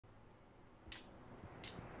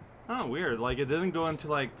Oh, weird. Like, it didn't go into,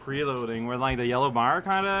 like, preloading where, like, the yellow bar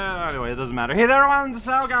kind of... Anyway, it doesn't matter. Hey there, everyone! This is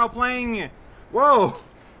Salgow playing... Whoa!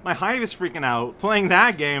 My Hive is freaking out. Playing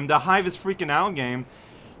that game. The Hive is freaking out game.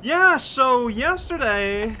 Yeah, so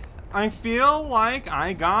yesterday, I feel like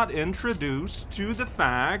I got introduced to the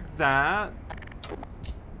fact that...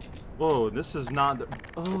 Whoa, this is not...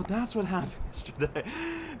 Oh, that's what happened yesterday.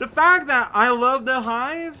 The fact that I love the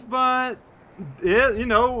Hive, but... you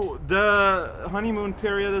know, the honeymoon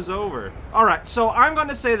period is over. Alright, so I'm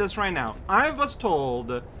gonna say this right now. I was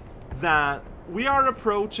told that we are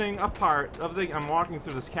approaching a part of the... I'm walking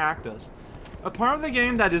through this cactus. A part of the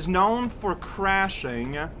game that is known for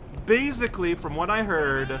crashing. Basically, from what I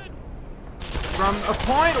heard, from a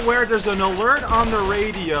point where there's an alert on the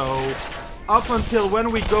radio up until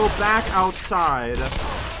when we go back outside,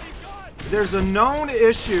 there's a known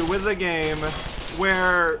issue with the game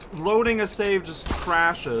where loading a save just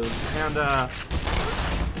crashes, and,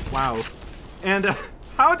 wow. And,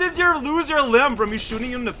 how did you lose your limb from me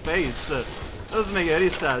shooting you in the face? Doesn't make any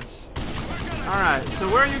sense. Alright, so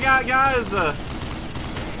where you got, guys? I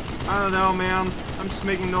don't know, man. I'm just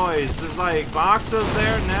making noise. There's, like, boxes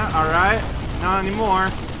there now. Alright, not anymore.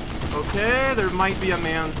 Okay, there might be a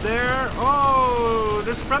man there. Oh,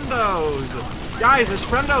 there's friendos. Guys, there's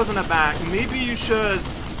friendos in the back. Maybe you should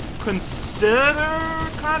consider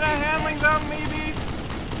kind of handling them, maybe?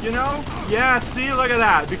 You know? Yeah, see, look at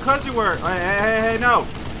that. Because you were... Hey, no.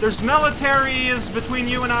 There's militaries between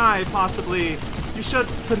you and I, possibly. You should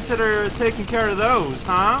consider taking care of those,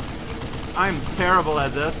 huh? I'm terrible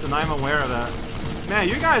at this, and I'm aware of it. Man,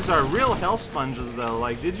 you guys are real health sponges, though.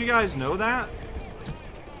 Like, did you guys know that?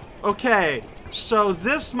 Okay, so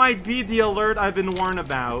this might be the alert I've been warned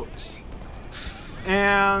about.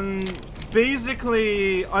 And...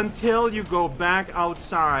 basically, until you go back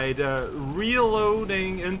outside,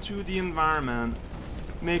 reloading into the environment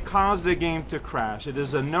may cause the game to crash. It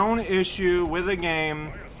is a known issue with the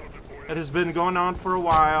game. It has been going on for a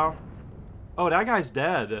while. Oh, that guy's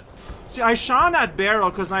dead. See, I shot that barrel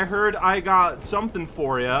because I heard I got something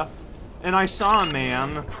for you. And I saw a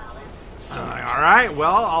man. Alright,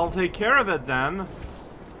 well, I'll take care of it then.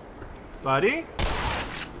 Buddy?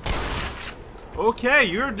 Okay,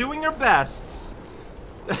 you're doing your best.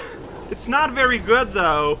 It's not very good,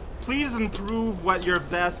 though. Please improve what your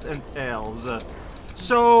best entails.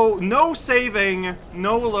 So, no saving,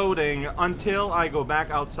 no loading until I go back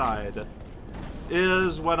outside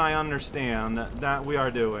is what I understand that we are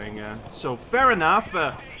doing. So, fair enough.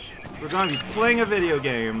 We're going to be playing a video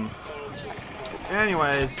game.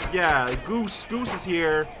 Anyways, yeah, Goose is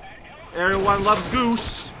here. Everyone loves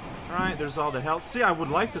Goose. Alright, there's all the health. See, I would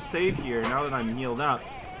like to save here now that I'm healed up.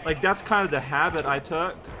 Like, that's kind of the habit I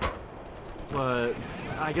took. But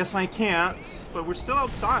I guess I can't. But we're still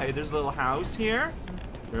outside. There's a little house here.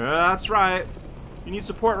 That's right. You need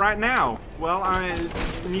support right now. Well, I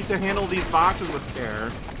need to handle these boxes with care.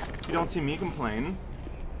 You don't see me complain.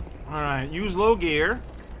 Alright, use low gear.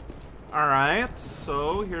 Alright,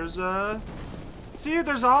 so here's see,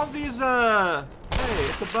 there's all these, hey,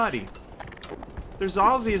 it's a buddy. There's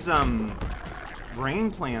all these,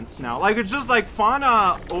 brain plants now. Like, it's just like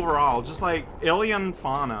fauna overall. Just like alien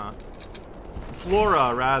fauna.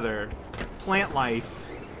 Flora, rather. Plant life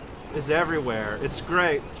is everywhere. It's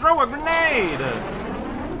great. Throw a grenade!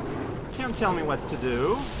 Can't tell me what to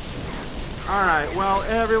do. Alright, well,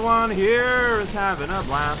 everyone here is having a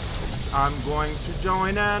blast. I'm going to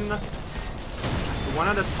join in. One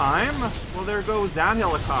at a time? Well, there goes that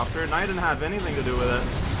helicopter, and I didn't have anything to do with it.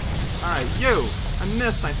 Alright, you! I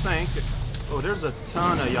missed, I think. Oh, there's a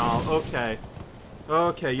ton of y'all. Okay.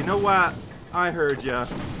 Okay, you know what? I heard ya.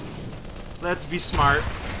 Let's be smart.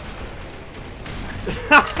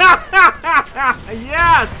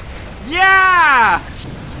 Yes! Yeah!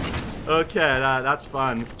 Okay, that's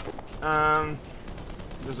fun.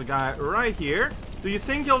 There's a guy right here. Do you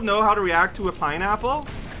think he'll know how to react to a pineapple?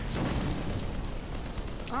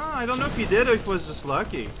 Oh, I don't know if he did or if he was just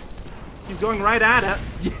lucky. He's going right at it.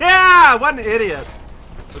 Yeah! What an idiot.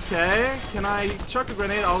 Okay, can I chuck a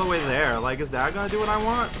grenade all the way there? Like, is that gonna do what I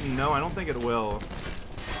want? No, I don't think it will.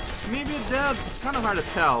 Maybe it did. It's kind of hard to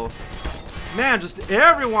tell. Man, just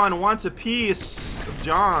everyone wants a piece of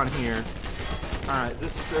John here. Alright,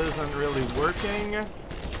 this isn't really working,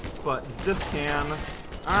 but this can.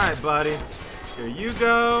 Alright, buddy. Here you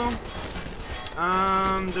go.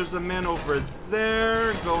 There's a man over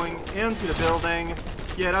there going into the building.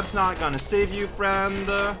 Yeah, that's not gonna save you, friend.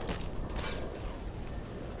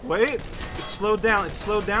 Wait, it slowed down. It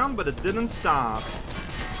slowed down, but it didn't stop.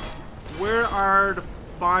 Where are the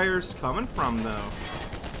fires coming from, though?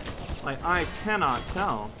 Like, I cannot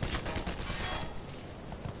tell.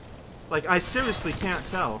 Like, I seriously can't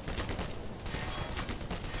tell.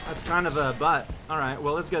 That's kind of a butt. Alright,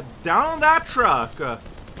 well, let's get down on that truck.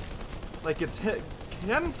 Like, it's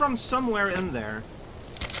hitting from somewhere in there.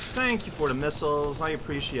 Thank you for the missiles. I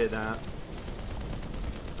appreciate that.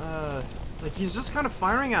 Like, he's just kind of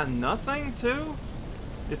firing at nothing, too?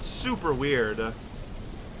 It's super weird.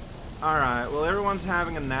 Alright, well, everyone's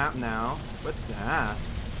having a nap now. What's that?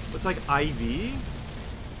 What's like IV?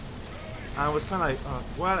 I was kind of like,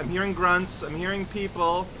 what? I'm hearing grunts. I'm hearing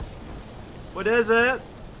people. What is it?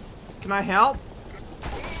 Can I help?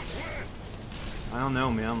 I don't know,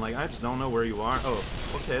 man. Like, I just don't know where you are. Oh,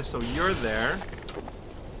 okay, so you're there.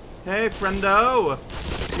 Hey, friendo!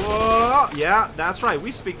 Whoa! Yeah, that's right.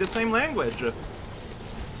 We speak the same language.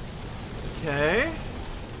 Okay.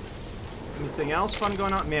 Anything else fun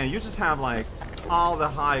going on? Man, you just have, like, all the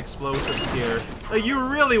high explosives here. Like, you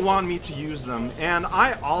really want me to use them, and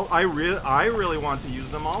I really want to use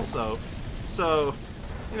them also. So,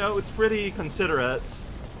 you know, it's pretty considerate.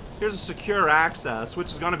 Here's a secure access,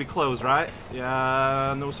 which is gonna be closed, right?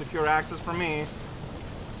 Yeah, no secure access for me.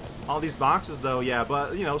 All these boxes, though, yeah,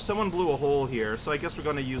 but, you know, someone blew a hole here, so I guess we're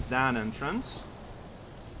gonna use that entrance.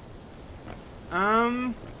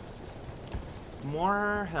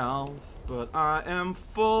 More health, but I am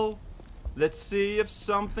full. Let's see if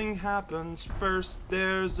something happens. First,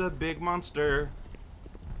 there's a big monster.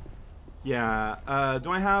 Yeah,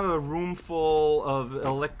 do I have a room full of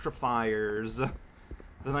electrifiers that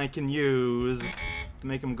I can use to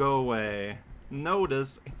make them go away?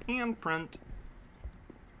 Notice handprint.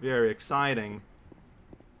 Very exciting.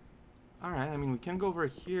 Alright, I mean, we can go over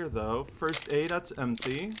here, though. First aid, that's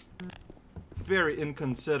empty. Very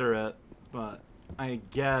inconsiderate, but I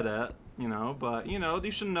get it, you know. But, you know,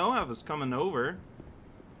 you should know I was coming over.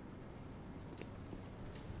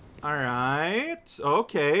 Alright,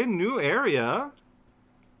 okay, new area.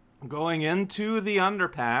 Going into the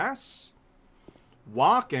underpass.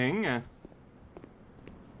 Walking.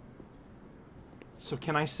 So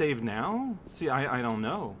can I save now? See, I don't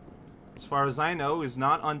know. As far as I know, is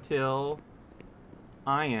not until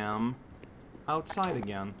I am outside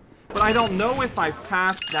again. But I don't know if I've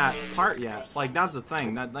passed that part yet. Like, that's the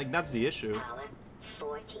thing. That's the issue.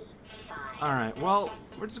 Alright, well,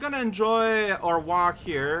 we're just gonna enjoy our walk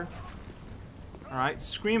here. Alright,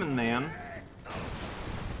 Screaming Man.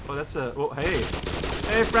 Oh, that's a... Oh, hey.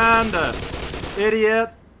 Hey, friend!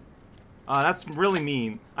 Idiot! That's really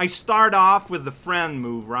mean. I start off with the friend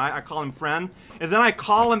move, right? I call him friend, and then I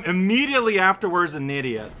call him immediately afterwards an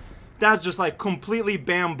idiot. That just, like, completely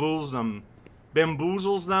bamboozles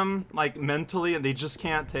them, like, mentally, and they just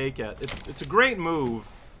can't take it. It's a great move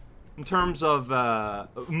in terms of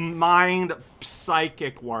mind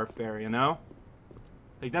psychic warfare, you know?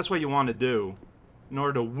 Like, that's what you want to do in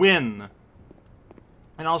order to win.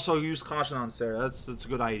 And also use caution on Sarah. That's a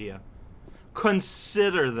good idea.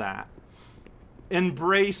 Consider that.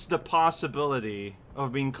 Embrace the possibility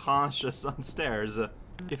of being cautious on stairs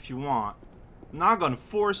if you want. I'm not gonna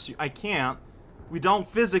force you. I can't. We don't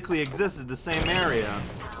physically exist in the same area.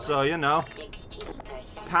 So, you know.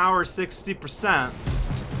 Power 60%.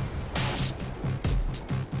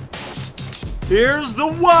 Here's the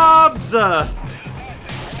wubs!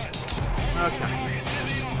 Okay.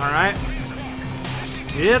 Alright.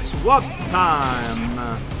 It's wub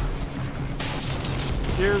time.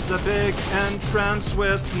 Here's the big entrance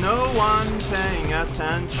with no one paying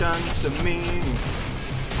attention to me.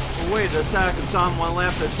 Wait a second, someone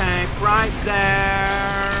left the tank right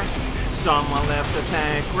there. Someone left the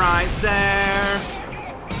tank right there.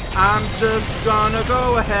 I'm just gonna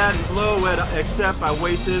go ahead and blow it up, except I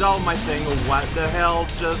wasted all my thing. What the hell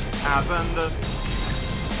just happened?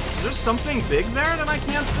 There's something big there that I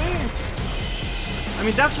can't see. I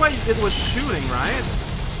mean, that's why it was shooting, right?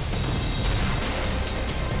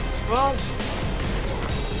 Well,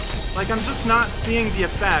 like, I'm just not seeing the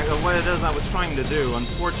effect of what it is I was trying to do,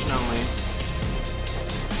 unfortunately.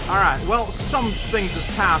 Alright, well, something just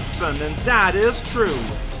happened, and that is true.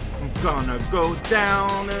 I'm gonna go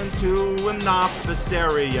down into an office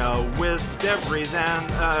area with debris and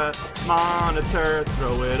a monitor.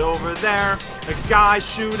 Throw it over there. A guy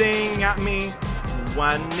shooting at me.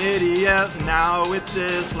 One idiot, now it's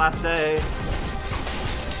his last day.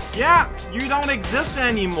 Yeah, you don't exist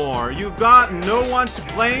anymore. You got no one to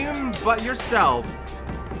blame but yourself.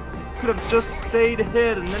 Could have just stayed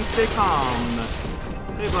hid and then stay calm.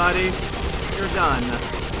 Hey, buddy, you're done.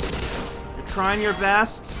 You're trying your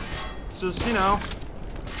best. Just, you know,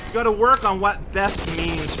 you gotta work on what best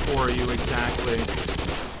means for you exactly.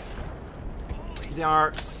 There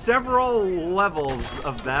are several levels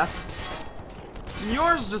of best.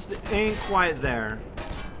 Yours just ain't quite there.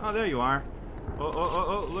 Oh, there you are.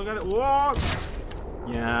 Oh, look at it. Whoa!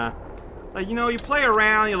 Yeah. Like, you know, you play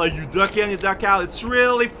around, you're like, you duck in, you duck out. It's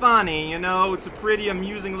really funny, you know? It's a pretty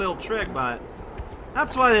amusing little trick, but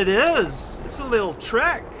that's what it is. It's a little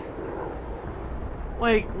trick.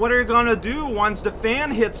 Like, what are you gonna do once the fan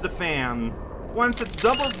hits the fan? Once it's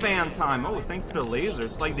double fan time. Oh, thank you for the laser.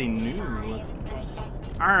 It's like they knew.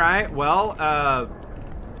 Alright, well,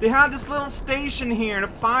 they had this little station here to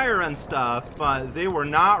fire and stuff, but they were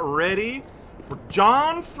not ready for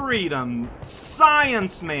John Freedom,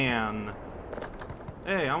 Science Man.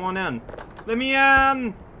 Hey, I want in. Let me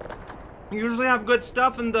in! You usually have good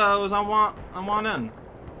stuff in those. I want in.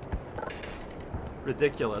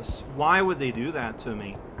 Ridiculous. Why would they do that to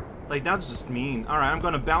me? Like, that's just mean. Alright, I'm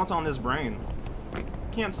gonna bounce on this brain.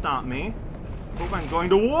 Can't stop me. Hope I'm going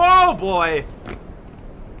to... Whoa, boy!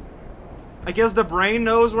 I guess the brain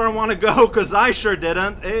knows where I want to go, because I sure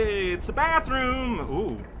didn't. Hey, it's a bathroom!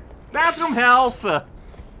 Ooh. Bathroom health!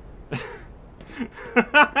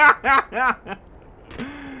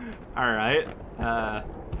 Alright.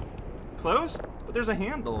 Closed? But there's a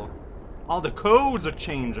handle. All the codes are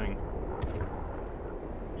changing.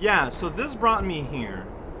 Yeah, so this brought me here.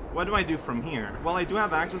 What do I do from here? Well, I do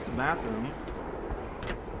have access to bathroom.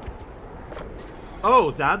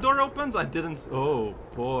 Oh, that door opens? I didn't... Oh,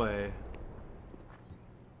 boy.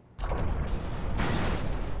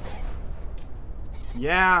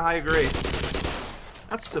 Yeah, I agree.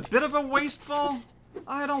 That's a bit of a wasteful.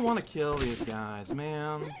 I don't want to kill these guys,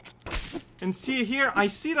 man. And see here, I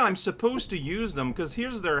see that I'm supposed to use them, because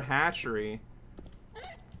here's their hatchery.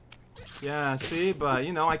 Yeah, see, but,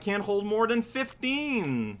 you know, I can't hold more than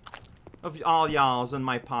 15 of all y'alls in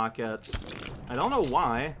my pockets. I don't know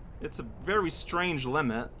why. It's a very strange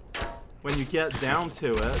limit when you get down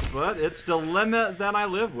to it, but it's the limit that I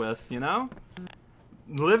live with, you know?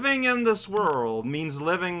 Living in this world means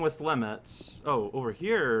living with limits. Oh, over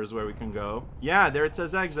here is where we can go. Yeah, there it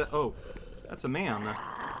says exit. Oh, that's a man.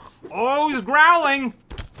 Oh, he's growling!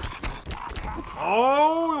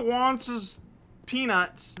 Oh, he wants his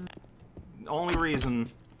peanuts. Only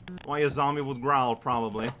reason why a zombie would growl,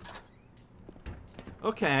 probably.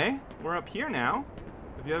 Okay, we're up here now.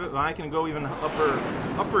 If you have, I can go even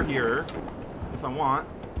upper here if I want.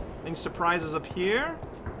 Any surprises up here?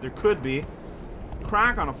 There could be.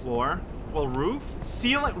 Crack on a floor. Well, roof.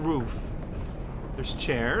 Sealant roof. There's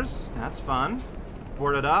chairs. That's fun.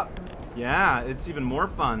 Board it up. Yeah, it's even more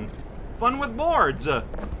fun. Fun with boards.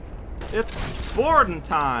 It's boarding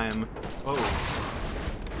time. Oh.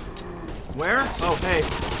 Where? Oh, hey.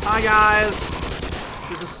 Hi, guys.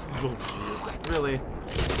 There's a... Oh, jeez. Really?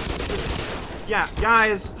 Yeah,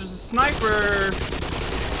 guys, there's a sniper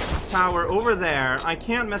tower over there. I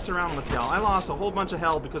can't mess around with y'all. I lost a whole bunch of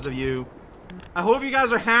health because of you. I hope you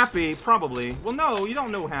guys are happy. Probably. Well, no, you don't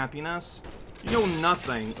know happiness. You know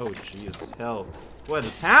nothing. Oh, Jesus, hell. What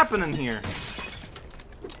is happening here?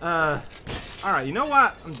 Alright, you know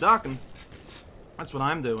what? I'm ducking. That's what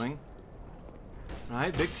I'm doing.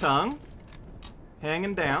 Alright, big tongue.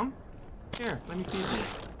 Hanging down. Here, let me feed you.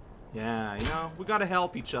 Yeah, you know, we gotta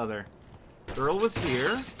help each other. Girl was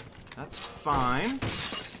here. That's fine.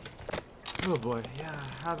 Oh boy, yeah,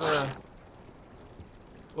 have a...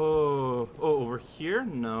 Oh, over here?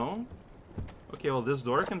 No. Okay, well this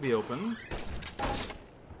door can be opened.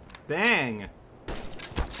 Bang!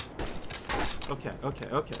 Okay.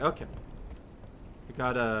 I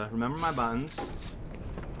gotta remember my buttons.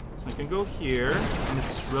 So I can go here, and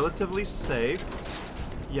it's relatively safe.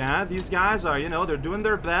 Yeah, these guys are, you know, they're doing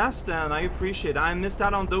their best, and I appreciate it. I missed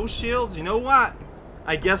out on those shields. You know what?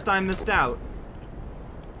 I guessed I missed out.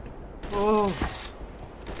 Oh.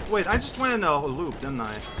 Wait, I just went in a loop, didn't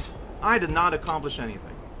I? I did not accomplish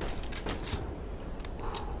anything.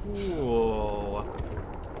 Cool.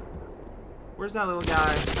 Where's that little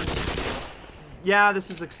guy? Yeah, this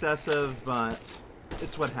is excessive, but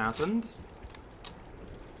it's what happened.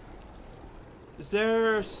 Is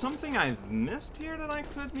there something I've missed here that I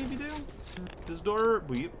could maybe do? This door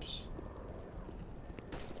weeps.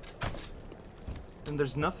 And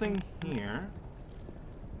there's nothing here.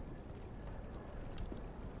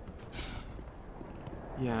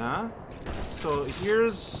 Yeah. So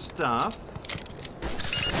here's stuff.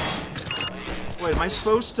 Wait, am I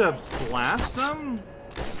supposed to blast them?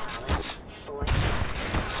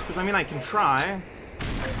 Because I mean, I can try.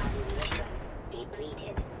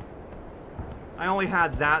 I only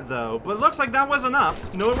had that though, but it looks like that was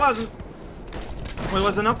enough. No, it wasn't. Well, it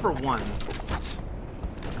was enough for one.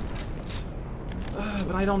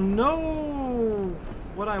 But I don't know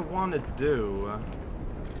what I want to do.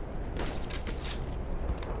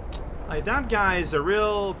 Like, that guy's a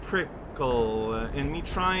real difficult in me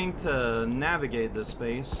trying to navigate this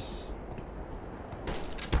space.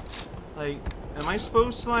 Like, am I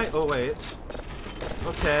supposed to like... Oh, wait.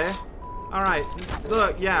 Okay. Alright.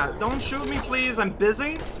 Look, yeah. Don't shoot me, please. I'm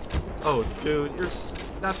busy. Oh, dude.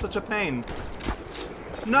 That's such a pain.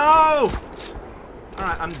 No!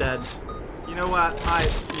 Alright, I'm dead. You know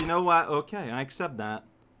what? You know what? Okay, I accept that.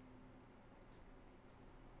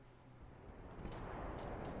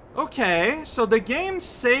 Okay, so the game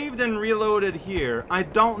saved and reloaded here. I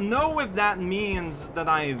don't know if that means that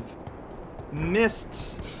I've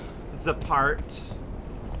missed the part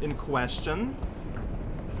in question.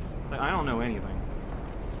 Like, I don't know anything.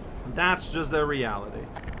 That's just the reality.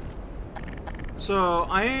 So,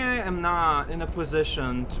 I am not in a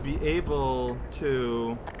position to be able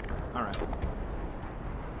to... Alright.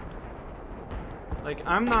 Like,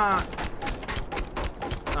 I'm not...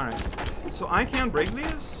 Alright. So, I can't break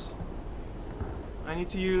these? I need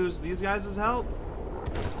to use these guys as help?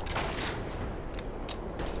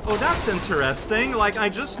 Oh, that's interesting. Like, I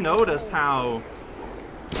just noticed how...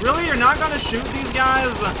 Really? You're not gonna shoot these guys?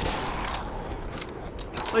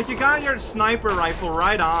 Like, you got your sniper rifle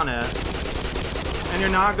right on it. And you're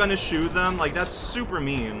not gonna shoot them? Like, that's super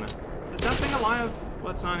mean. Is that thing alive?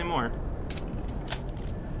 Well, it's not anymore.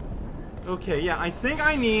 Okay, yeah, I think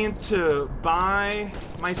I need to buy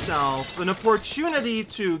myself an opportunity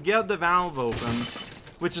to get the valve open,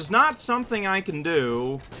 which is not something I can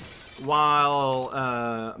do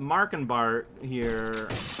while Mark and Bart here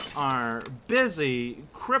are busy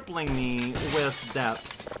crippling me with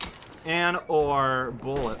depth and or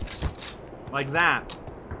bullets. Like that.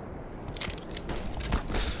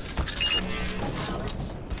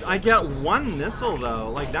 I get one missile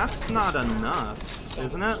though, like that's not enough,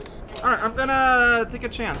 isn't it? Alright, I'm gonna take a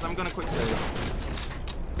chance. I'm gonna quick save.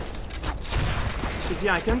 Because,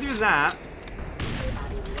 yeah, I can do that.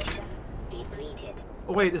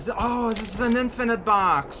 Oh, wait, is it? Oh, this is an infinite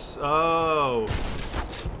box. Oh.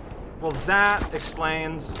 Well, that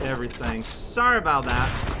explains everything. Sorry about that.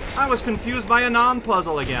 I was confused by a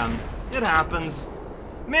non-puzzle again. It happens.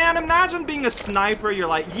 Man, imagine being a sniper. You're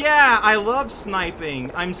like, yeah, I love sniping.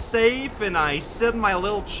 I'm safe, and I sit in my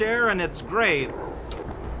little chair, and it's great.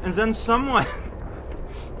 And then someone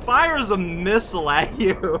fires a missile at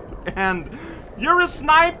you, and you're a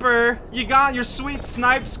sniper, you got your sweet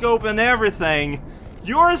snipe scope and everything.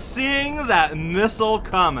 You're seeing that missile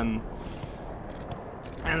coming.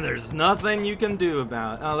 And there's nothing you can do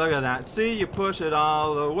about it. Oh, look at that. See, you push it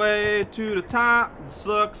all the way to the top. This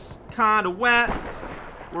looks kind of wet.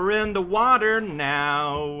 We're in the water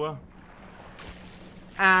now.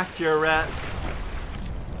 Accurate.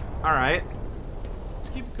 Alright.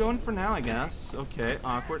 Keep going for now, I guess. Okay,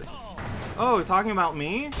 awkward. Oh, you're talking about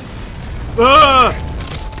me? What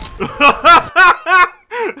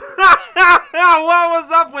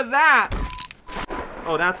was up with that?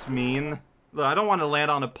 Oh, that's mean. Look, I don't want to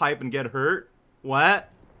land on a pipe and get hurt. What?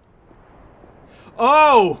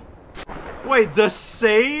 Oh! Wait, the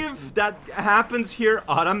save that happens here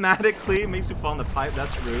automatically makes you fall in the pipe?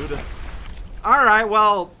 That's rude. Alright,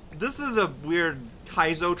 well, this is a weird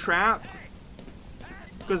Kaizo trap.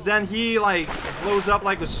 Because then he, like, blows up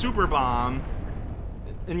like a super bomb.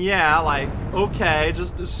 And yeah, like, okay,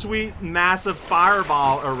 just a sweet, massive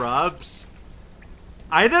fireball erupts.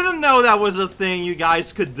 I didn't know that was a thing you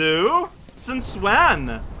guys could do. Since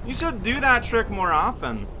when? You should do that trick more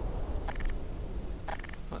often.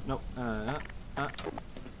 But, nope.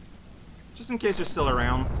 Just in case you're still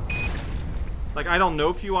around. Like, I don't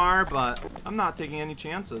know if you are, but I'm not taking any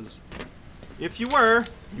chances. If you were,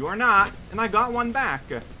 you are not, and I got one back.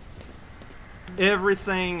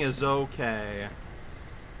 Everything is okay.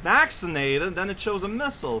 Vaccinated, then it shows a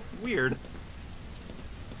missile. Weird.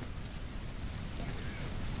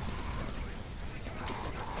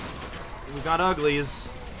 We got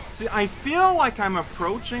uglies. See, I feel like I'm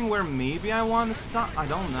approaching where maybe I want to stop. I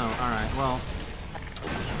don't know. Alright, well.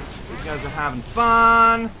 You guys are having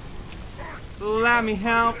fun. Let me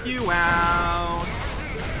help you out.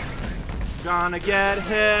 Gonna get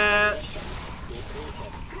hit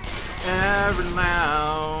every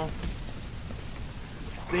now.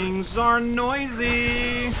 Things are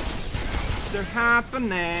noisy. They're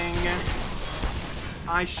happening.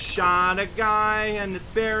 I shot a guy and it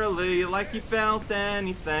barely like he felt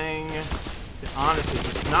anything. Honestly,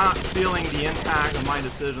 just not feeling the impact of my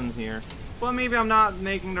decisions here. Well, maybe I'm not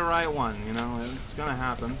making the right one, you know? It's gonna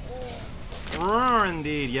happen. Roar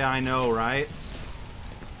indeed. Yeah, I know, right?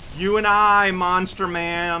 You and I, Monster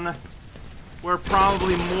Man, we're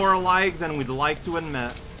probably more alike than we'd like to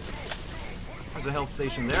admit. There's a health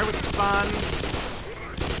station there, which is fun.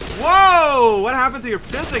 Whoa! What happened to your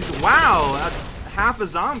physics? Wow! Half a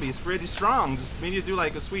zombie is pretty strong. Just made you do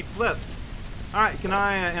like a sweet flip. Alright, can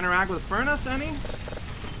I interact with Furnace any?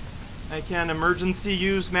 I can emergency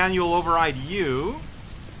use manual override you.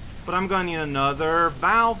 But I'm gonna need another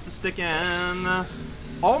valve to stick in.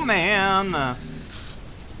 Oh man!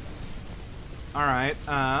 Alright,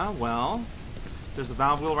 well. There's a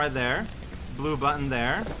valve wheel right there. Blue button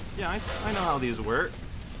there. Yeah, I know how these work.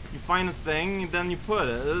 You find a thing, then you put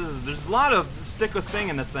it. There's a lot of stick a thing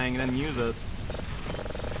in a thing and then use it.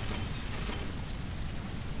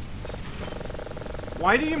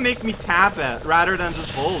 Why do you make me tap it rather than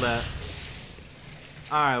just hold it?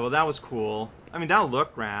 Alright, well that was cool. I mean, that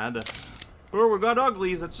looked rad. Oh, we got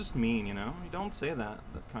uglies. That's just mean, you know? You don't say that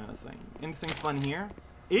kind of thing. Anything fun here?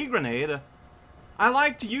 A grenade. I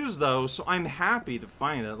like to use those, so I'm happy to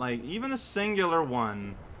find it. Like, even a singular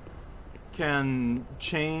one can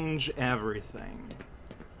change everything.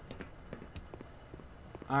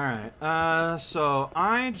 Alright, so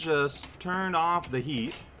I just turned off the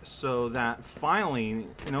heat so that finally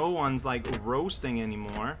no one's, like, roasting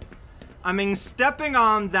anymore. I mean, stepping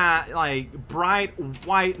on that, like, bright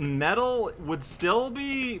white metal would still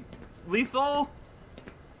be lethal.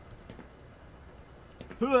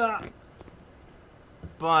 But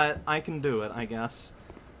I can do it, I guess.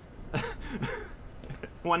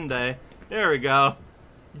 One day. There we go.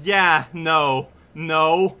 Yeah, no.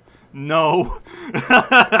 No. No.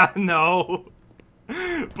 No.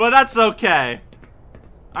 But that's okay.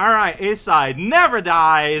 Alright, A-side never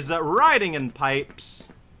dies. Riding in pipes.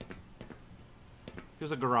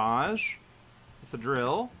 Here's a garage. It's a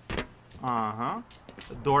drill. Uh-huh.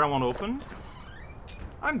 A door I won't open.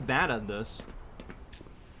 I'm bad at this.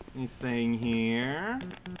 Anything here?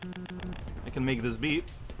 I can make this beep.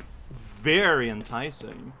 Very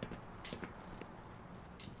enticing.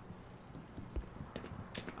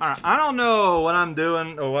 Alright, I don't know what I'm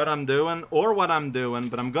doing,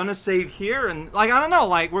 but I'm gonna save here and, like, I don't know,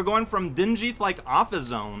 like, we're going from dingy to, like, office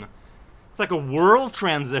zone. It's like a world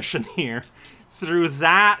transition here through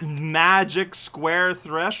that magic square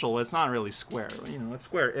threshold. It's not really square, you know, it's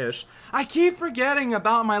square-ish. I keep forgetting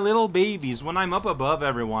about my little babies when I'm up above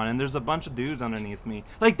everyone and there's a bunch of dudes underneath me.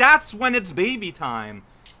 Like, that's when it's baby time.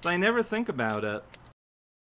 But I never think about it.